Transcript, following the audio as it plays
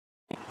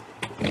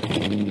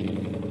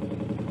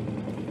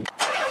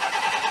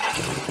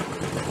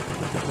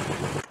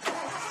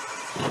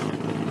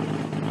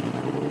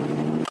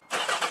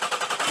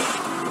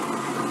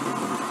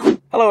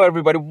Hello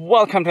everybody,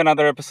 welcome to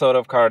another episode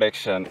of Car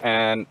Addiction.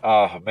 And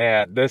oh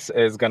man, this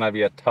is gonna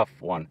be a tough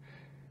one.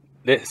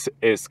 This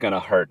is gonna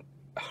hurt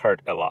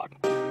a lot.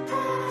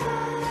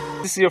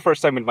 This is your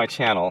first time in my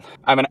channel.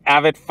 I'm an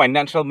avid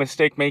financial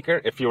mistake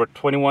maker. If you are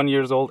 21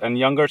 years old and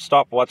younger,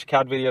 stop, watch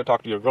cat video,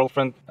 talk to your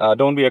girlfriend.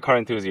 Don't be a car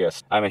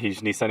enthusiast. I'm a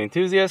huge Nissan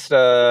enthusiast.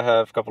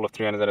 have a couple of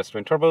 300S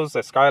twin turbos,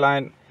 a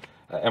Skyline,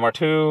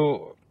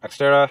 MR2,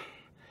 Xterra.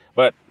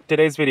 But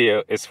today's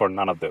video is for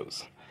none of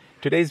those.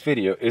 Today's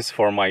video is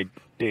for my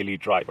daily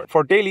driver.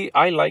 For daily,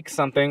 I like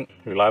something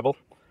reliable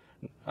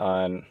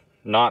and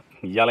not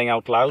yelling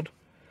out loud.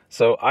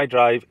 So I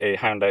drive a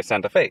Hyundai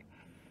Santafe.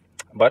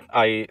 But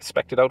I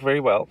spec'd it out very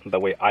well the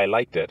way I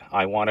liked it.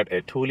 I wanted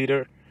a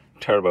 2-liter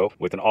turbo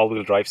with an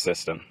all-wheel drive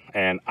system.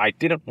 And I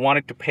didn't want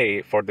it to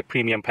pay for the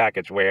premium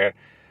package where,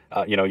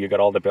 you got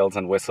all the bells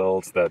and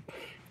whistles, the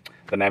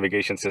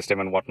navigation system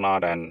and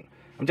whatnot. And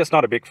I'm just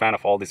not a big fan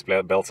of all these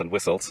bells and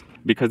whistles,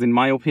 because in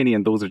my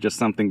opinion, those are just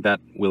something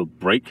that will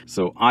break.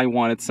 So I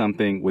wanted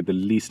something with the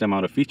least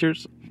amount of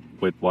features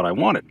with what I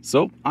wanted.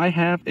 So I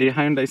have a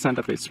Hyundai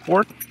Santafe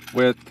Sport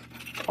with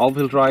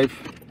all-wheel drive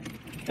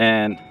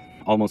and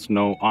almost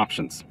no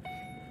options.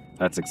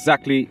 That's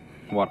exactly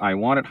what I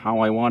wanted, how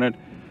I wanted.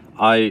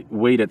 I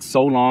waited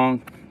so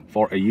long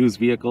for a used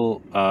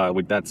vehicle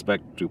with that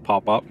spec to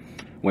pop up.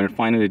 When it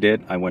finally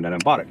did, I went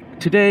and bought it.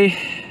 Today,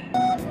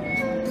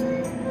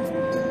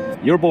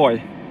 your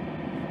boy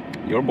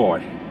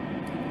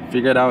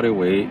figured out a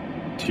way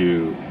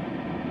to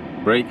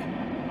break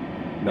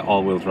the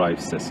all-wheel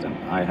drive system.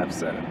 I have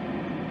said it.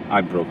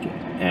 I broke it.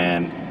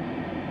 And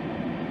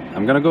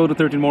I'm gonna go to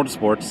 13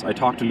 Motorsports. I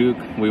talked to Luke.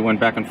 We went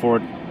back and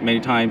forth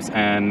many times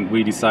and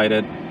we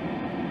decided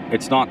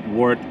it's not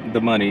worth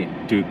the money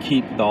to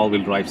keep the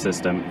all-wheel drive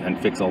system and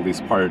fix all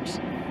these parts.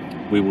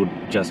 We would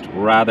just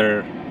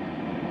rather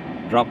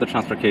drop the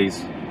transfer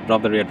case,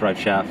 drop the rear drive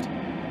shaft,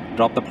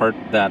 drop the part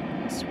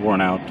that's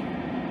worn out,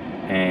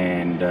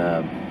 and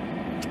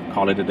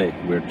call it a day.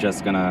 We're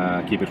just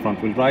gonna keep it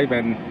front wheel drive,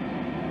 and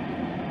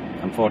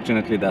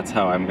unfortunately that's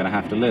how I'm gonna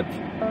have to live.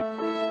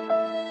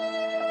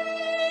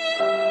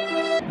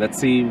 Let's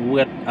see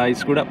what I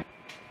screwed up.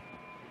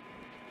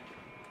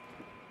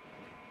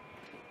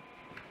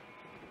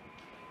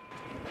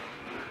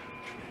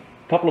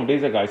 A couple of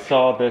days ago I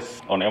saw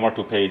this on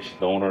MR2 page.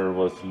 The owner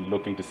was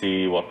looking to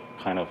see what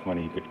kind of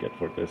money he could get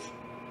for this.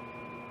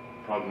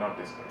 Probably not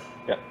this car.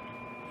 Yeah.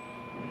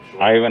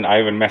 Sure. I even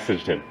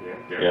messaged him. Yeah,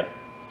 Derek.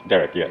 Yeah.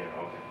 Derek, yeah. Yeah,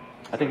 okay.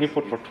 I think he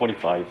put for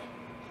 25.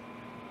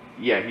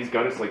 Yeah, he's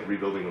got us like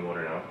rebuilding the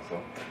motor now,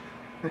 so.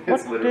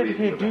 What did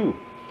he do?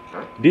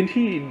 Huh? Didn't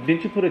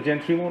you put a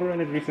Gen 3 motor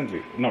in it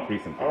recently? Not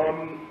recently.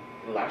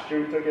 Last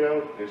year we took it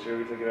out, this year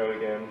we took it out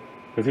again.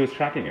 Because he was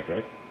tracking it,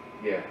 right?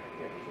 Yeah,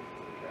 he took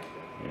the track,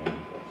 Yeah.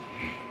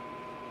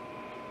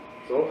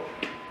 So?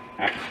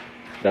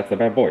 That's the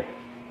bad boy.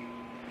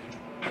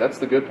 That's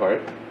the good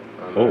part.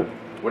 Oh.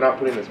 We're not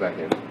putting this back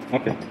in.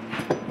 Okay.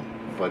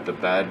 But the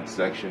bad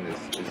section is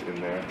in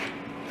there.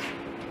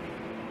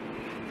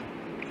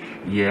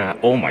 Yeah,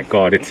 oh my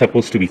god, it's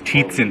supposed to be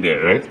teats in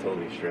there, right? It's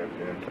totally stripped,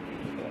 yeah.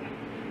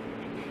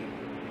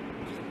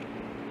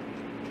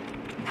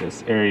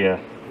 This area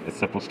is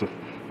supposed to...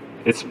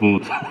 It's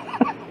smooth. Oh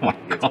my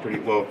It's god.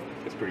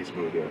 it's pretty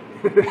smooth, yeah.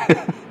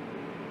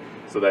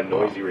 So that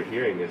noise you were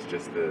hearing is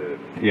just the...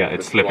 Yeah,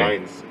 it's the slipping.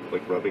 lines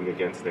like rubbing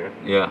against there.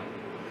 Yeah.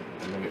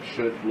 And then it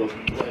should look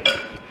like,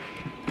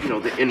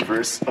 the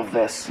inverse of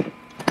this.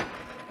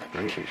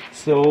 Right?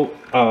 So,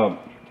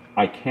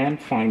 I can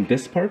find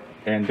this part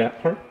and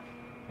that part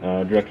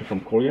directly from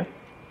Korea.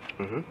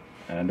 Mm-hmm.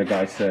 And the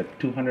guy said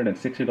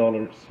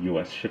 $260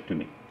 US shipped to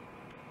me.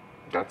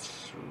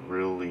 That's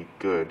really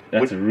good.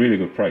 That's a really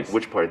good price.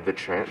 Which part? The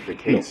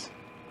case?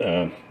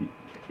 No.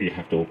 You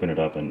have to open it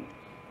up and...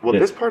 Well,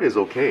 this part is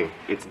okay.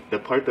 It's the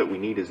part that we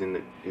need is in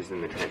the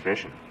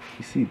transmission.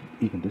 You see,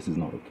 even this is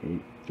not okay.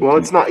 Well,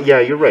 it's not. Yeah,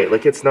 you're right.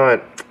 Like it's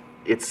not.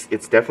 It's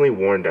definitely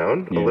worn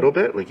down a little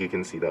bit. Like you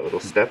can see that little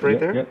step right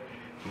there. Yeah.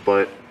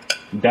 But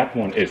that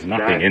one is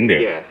nothing in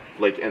there. Yeah.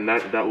 Like, and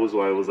that was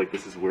why I was like,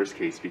 this is worst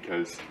case,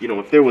 because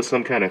if there was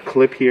some kind of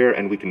clip here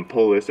and we can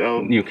pull this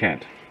out. You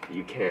can't.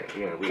 You can't.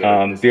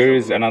 Yeah. There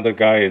is another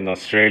guy in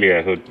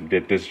Australia who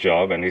did this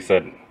job, and he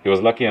said he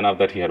was lucky enough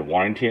that he had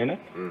warranty in it.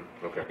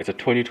 Okay. It's a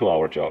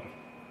 22-hour job.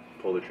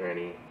 Pull the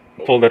tranny.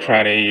 Pull the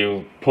tranny.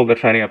 You pull the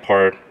tranny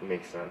apart.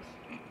 Makes sense.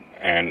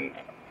 And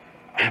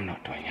I'm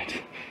not doing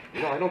it.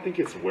 No, I don't think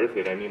it's worth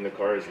it. I mean, the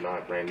car is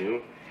not brand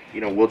new.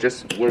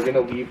 We're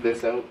gonna leave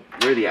this out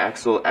where the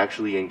axle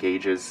actually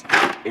engages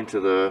into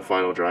the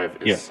final drive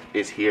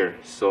is here.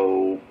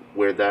 So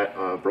where that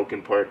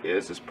broken part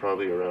is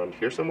probably around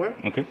here somewhere.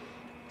 Okay.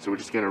 So we're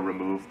just gonna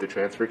remove the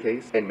transfer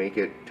case and make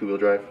it 2-wheel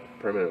drive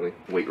permanently.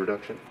 Weight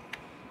reduction.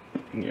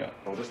 Yeah.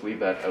 I'll just leave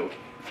that out.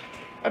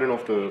 I don't know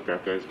if the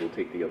graph guys will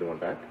take the other one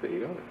back that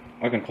you got.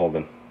 I can call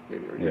them.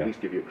 Maybe, or at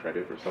least give you a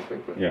credit or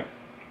something. But yeah.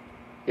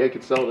 Yeah, I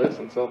could sell this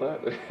and sell that.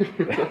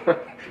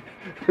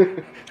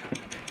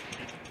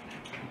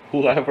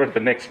 Whoever the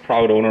next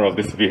proud owner of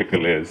this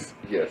vehicle is.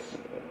 Yes.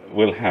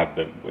 we'll have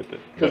them with it.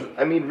 Because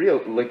I mean,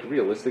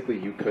 realistically,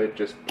 you could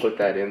just put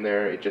that in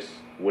there. It just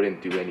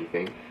wouldn't do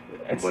anything.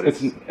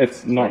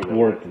 It's not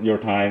worth your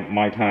time,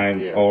 my time,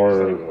 yeah, or it's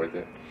not even worth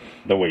it.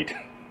 the weight,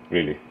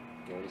 really.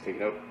 You want to just take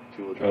it out?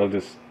 Two-wheel drive. I'll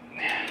just.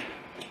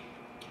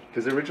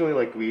 Because originally,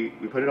 like we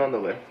put it on the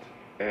lift,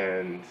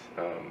 and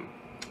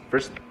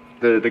first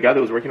the guy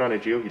that was working on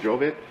it, Gio, he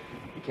drove it.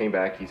 He came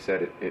back. He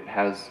said it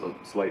has a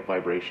slight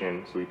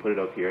vibration, so we put it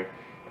up here,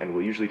 and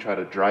we'll usually try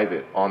to drive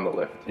it on the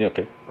lift. Yeah,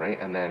 okay. Right,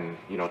 and then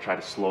try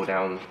to slow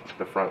down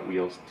the front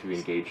wheels to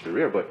engage the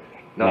rear, but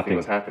nothing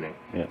was happening.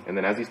 Yeah. And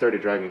then as he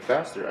started driving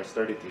faster, I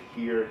started to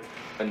hear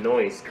a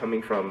noise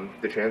coming from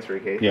the transfer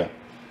case. Yeah.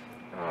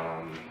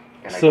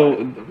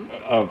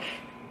 And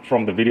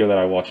From the video that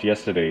I watched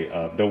yesterday,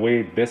 the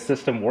way this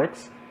system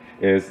works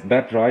is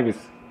that drive is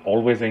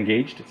always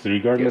engaged. So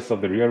regardless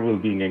of the rear wheel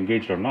being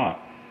engaged or not,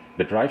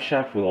 the drive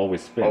shaft will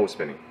always spin. Always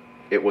spinning.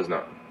 It was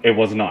not. It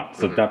was not.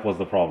 So that was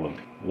the problem.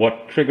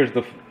 What triggers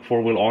the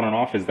four-wheel on and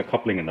off is the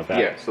coupling in the back.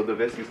 Yeah, so the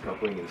viscous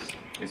coupling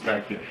is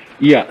back here.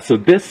 Yeah, so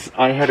this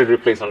I had it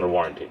replaced under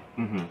warranty.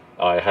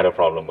 I had a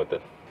problem with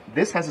it.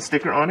 This has a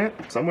sticker on it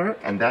somewhere,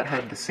 and that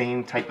had the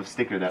same type of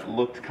sticker that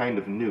looked kind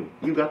of new.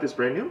 You got this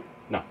brand new?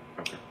 No.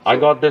 Okay. I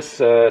got this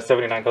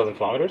 79,000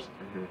 kilometers,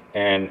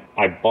 and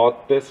I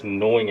bought this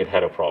knowing it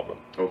had a problem.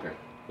 Okay.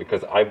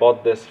 Because I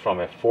bought this from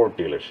a Ford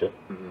dealership,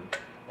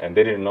 and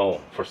they didn't know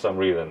for some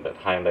reason that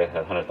Hyundai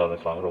had 100,000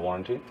 kilometer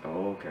warranty.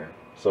 Oh, okay.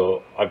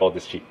 So I bought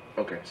this cheap.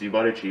 Okay, so you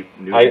bought it cheap.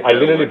 I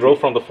literally drove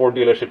from the Ford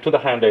dealership to the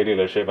Hyundai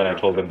dealership, and I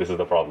told them this is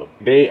the problem.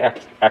 They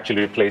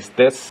actually replaced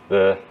this,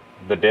 the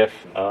diff,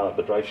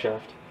 the drive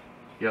shaft.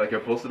 Yeah, like I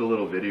posted a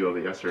little video of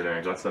it yesterday, and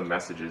I got some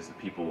messages of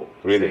people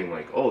Really? saying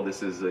like, "Oh,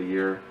 this is the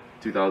year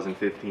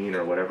 2015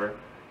 or whatever,"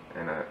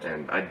 and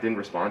I didn't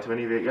respond to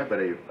any of it yet, but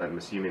I'm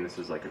assuming this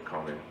is like a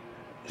common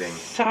thing.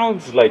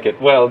 Sounds like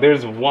it. Well,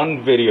 there's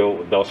one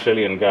video, the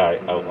Australian guy,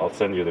 I'll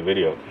send you the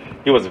video.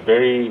 He was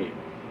very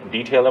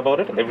detailed about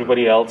it.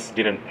 Everybody else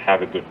didn't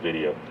have a good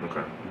video.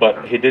 Okay.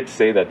 But he did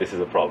say that this is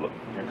a problem.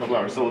 Yeah, a couple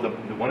hours. So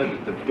one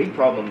of the big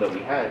problem that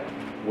we had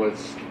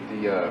was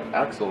the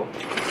axle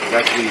is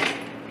actually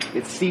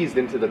it's seized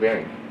into the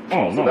bearing.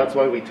 Oh no. So that's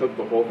why we took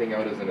the whole thing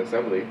out as an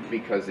assembly,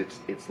 because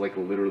it's like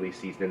literally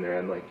seized in there,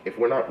 and like if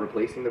we're not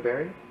replacing the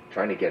bearing,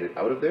 trying to get it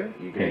out of there,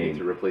 you're gonna need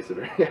to replace the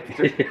bearing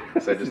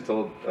after. So I just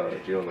told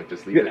Gio, like,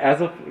 just leave it.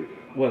 As of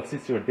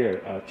since you're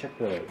there, check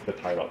the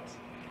tie rods.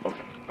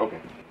 Okay. Okay.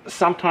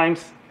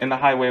 Sometimes in the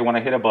highway when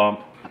I hit a bump,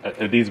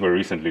 these were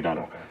recently done.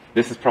 Okay.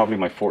 This is probably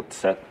my fourth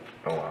set.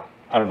 Oh wow.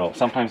 I don't know.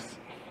 Sometimes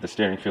the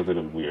steering feels a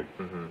little weird.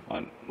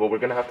 Well, we're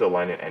gonna have to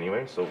align it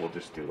anyway, so we'll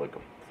just do like a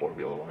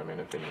four-wheel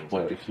alignment if it needs.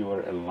 Well, if you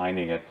were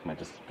aligning it, I might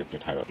just get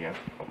your tie rod. Yeah.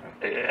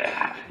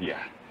 Okay.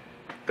 Yeah.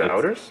 The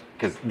outers?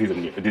 Because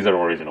these are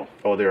original.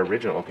 Oh, they're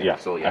original. Okay. Yeah.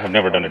 So yeah. I have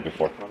never done it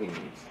before. Probably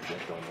needs to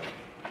get done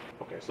there.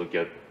 Okay, so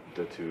get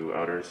the two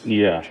outers.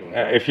 Yeah.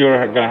 If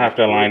you're gonna have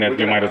to align it,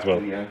 you might as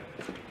well. Yeah.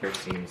 Air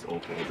seams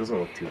open. It doesn't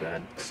look too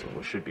bad, so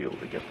we should be able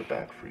to get the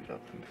back freed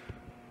up.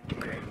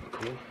 Okay.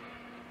 Cool.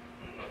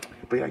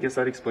 But yeah, I guess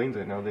that explains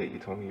it now that you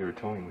told me you were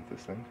towing with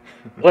this thing.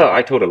 Well,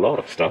 I towed a lot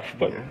of stuff,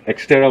 but Yeah.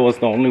 Xterra was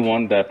the only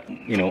one that,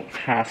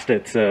 passed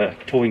its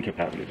towing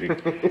capability.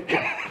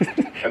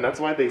 And that's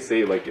why they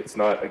say like it's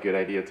not a good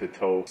idea to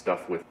tow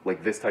stuff with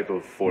like this type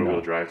of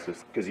four-wheel drive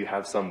system, because you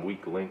have some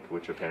weak link,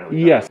 which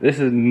apparently Yes, this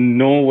is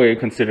no way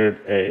considered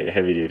a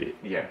heavy duty.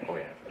 Yeah. Oh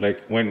yeah. Like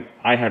when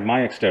I had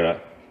my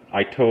Xterra,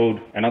 I towed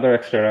another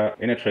Xterra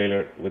in a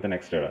trailer with an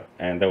Xterra,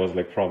 and that was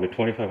like probably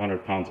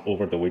 2,500 pounds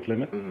over the weight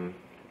limit.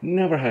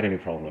 Never had any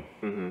problem.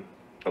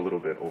 A little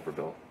bit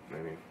overbuilt,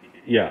 maybe.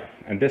 Yeah,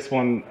 and this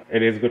one,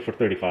 it is good for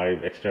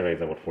 35. Xterra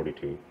is about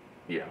 42.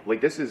 Yeah, like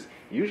this is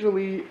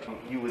usually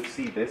you would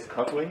see this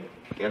coupling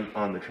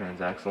on the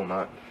transaxle,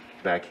 not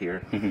back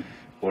here,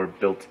 or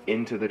built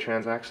into the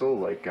transaxle,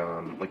 like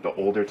the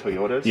older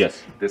Toyotas.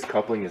 Yes. This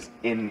coupling is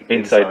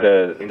inside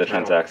the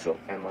internal, transaxle,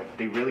 and like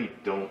they really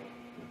don't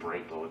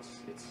break though.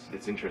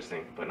 It's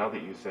interesting. But now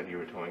that you said you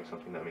were towing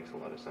something, that makes a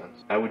lot of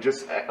sense. I would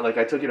just like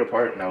I took it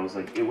apart and I was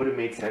like, it would have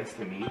made sense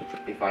to me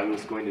if I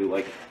was going to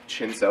like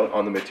chintz out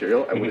on the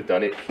material. I would have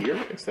done it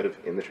here instead of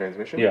in the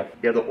transmission. Yeah.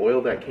 Yeah. The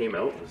oil that came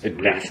out was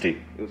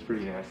nasty. It was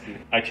pretty nasty.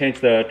 I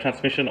changed the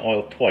transmission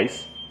oil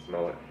twice.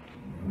 Smell it.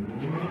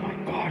 Oh my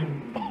god.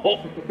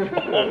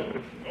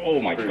 Oh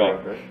my Pretty god.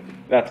 rough,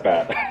 right? That's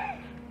bad.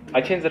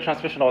 I changed the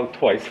transmission oil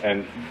twice,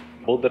 and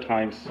both the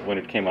times when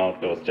it came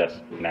out, it was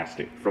just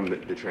nasty. From the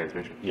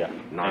transmission. Yeah.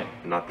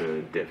 Not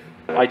the diff.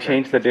 I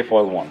changed the diff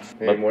oil once.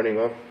 Hey, morning,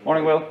 Will.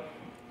 Morning, Will.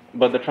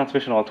 But the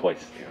transmission oil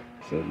twice. Yeah.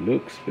 So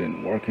Luke's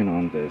been working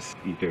on this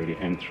E30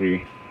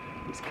 M3,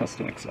 this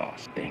custom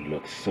exhaust. Thing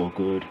looks so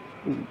good.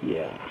 Ooh,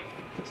 yeah.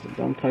 That's the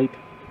drum type.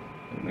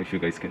 I don't know if you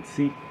guys can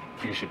see.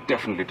 You should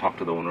definitely talk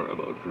to the owner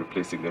about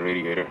replacing the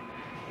radiator.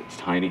 It's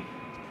tiny.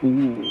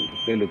 Ooh,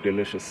 they look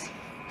delicious.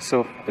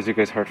 So, as you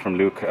guys heard from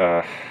Luke,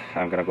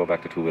 I'm gonna go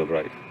back to two-wheel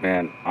drive.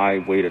 Man, I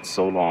waited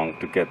so long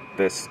to get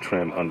this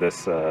trim on this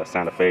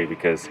Santa Fe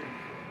because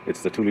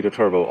It's the 2-liter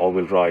turbo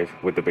all-wheel drive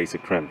with the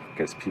basic trim,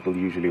 because people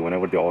usually,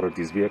 whenever they order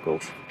these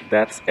vehicles,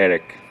 that's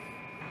Eric.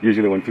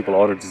 Usually when people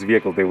order this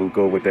vehicle, they will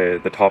go with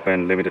the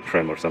top-end limited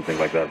trim or something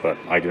like that, but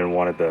I didn't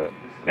want the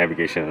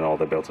navigation and all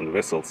the bells and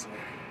whistles.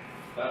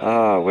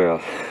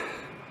 Well,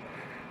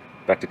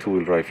 back to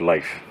 2-wheel drive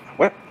life.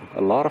 Well,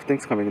 a lot of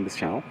things coming in this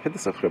channel. Hit the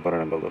subscribe button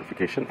and bell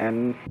notification.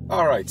 And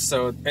alright,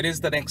 so it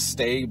is the next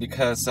day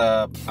because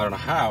I don't know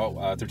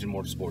how 13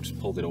 Motorsports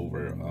pulled it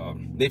over.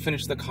 They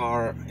finished the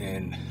car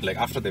and like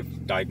after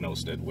they've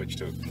diagnosed it, which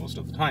took most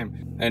of the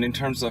time. And in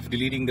terms of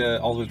deleting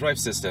the all-wheel drive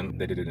system,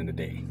 they did it in a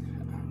day.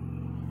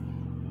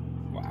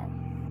 Wow.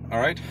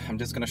 Alright, I'm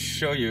just gonna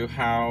show you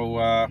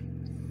how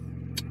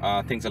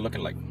things are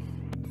looking like.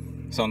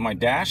 So on my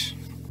dash,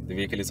 the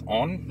vehicle is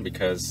on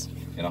because,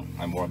 you know,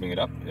 I'm warming it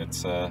up.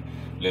 It's a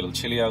little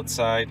chilly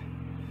outside.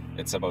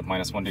 It's about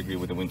 -1 degree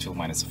with the wind chill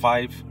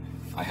 -5.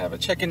 I have a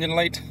check engine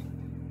light.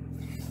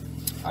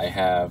 I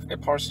have a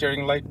power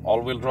steering light,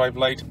 all-wheel drive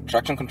light,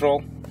 traction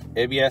control,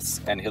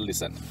 ABS, and hill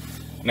descent.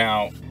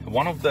 Now,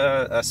 one of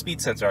the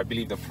speed sensor, I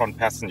believe the front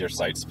passenger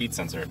side speed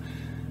sensor,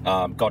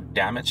 got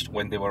damaged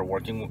when they were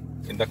working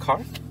in the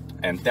car.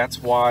 And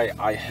that's why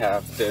I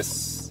have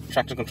this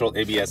traction control,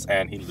 ABS,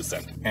 and hill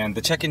descent. And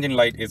the check engine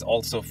light is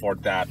also for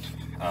that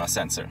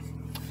sensor.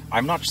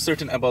 I'm not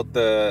certain about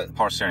the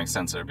power steering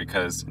sensor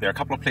because there are a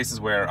couple of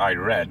places where I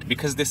read,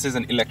 because this is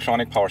an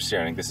electronic power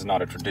steering, this is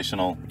not a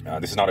traditional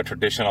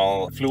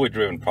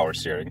fluid-driven power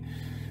steering.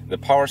 The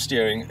power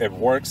steering, it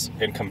works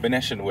in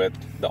combination with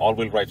the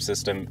all-wheel drive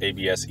system,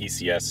 ABS,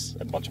 ECS,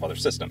 and a bunch of other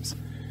systems.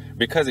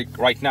 Because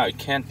right now it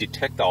can't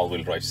detect the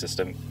all-wheel drive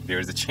system, there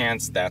is a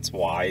chance that's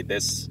why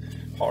this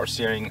power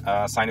steering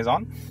sign is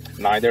on.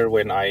 Neither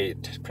when I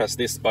press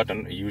this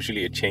button,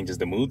 usually it changes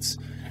the moods.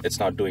 It's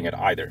not doing it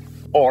either.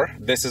 Or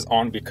this is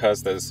on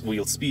because this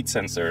wheel speed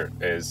sensor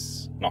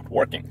is not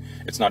working.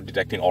 It's not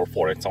detecting all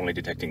 4, it's only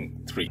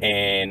detecting 3.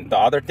 And the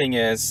other thing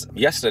is,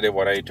 yesterday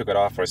when I took it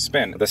off for a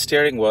spin, the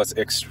steering was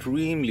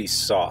extremely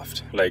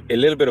soft. Like a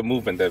little bit of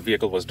movement, the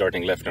vehicle was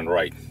darting left and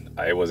right.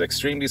 It was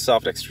extremely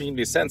soft,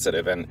 extremely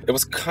sensitive, and it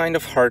was kind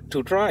of hard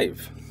to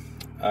drive.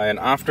 And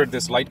after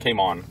this light came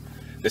on,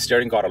 the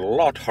steering got a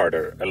lot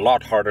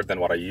harder than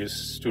what I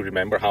used to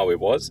remember how it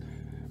was.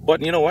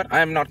 But you know what?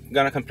 I'm not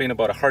gonna complain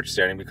about a hard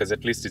steering because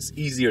at least it's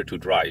easier to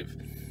drive.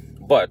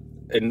 But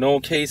in no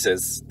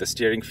cases, the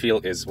steering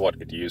feel is what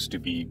it used to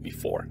be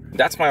before.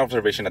 That's my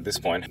observation at this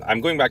point.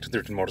 I'm going back to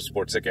 13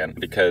 Motorsports again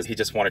because he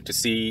just wanted to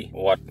see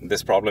what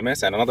this problem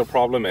is. And another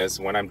problem is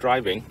when I'm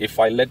driving, if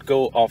I let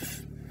go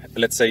of,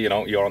 let's say, you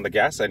know, you're on the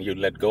gas and you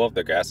let go of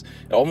the gas,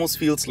 it almost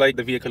feels like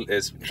the vehicle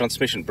is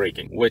transmission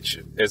braking, which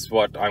is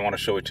what I want to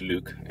show it to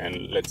Luke,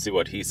 and let's see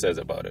what he says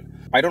about it.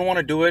 I don't want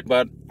to do it,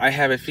 but I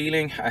have a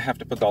feeling I have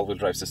to put the all-wheel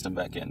drive system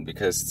back in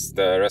because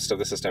the rest of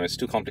the system is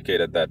too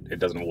complicated that it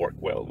doesn't work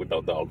well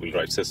without the all-wheel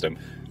drive system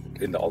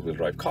in the all-wheel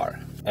drive car.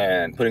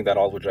 And putting that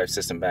all-wheel drive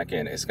system back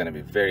in is going to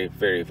be very,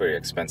 very, very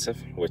expensive,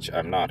 which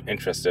I'm not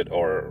interested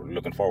or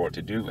looking forward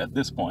to do at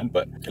this point.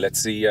 But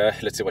let's see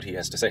what he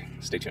has to say.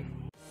 Stay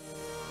tuned.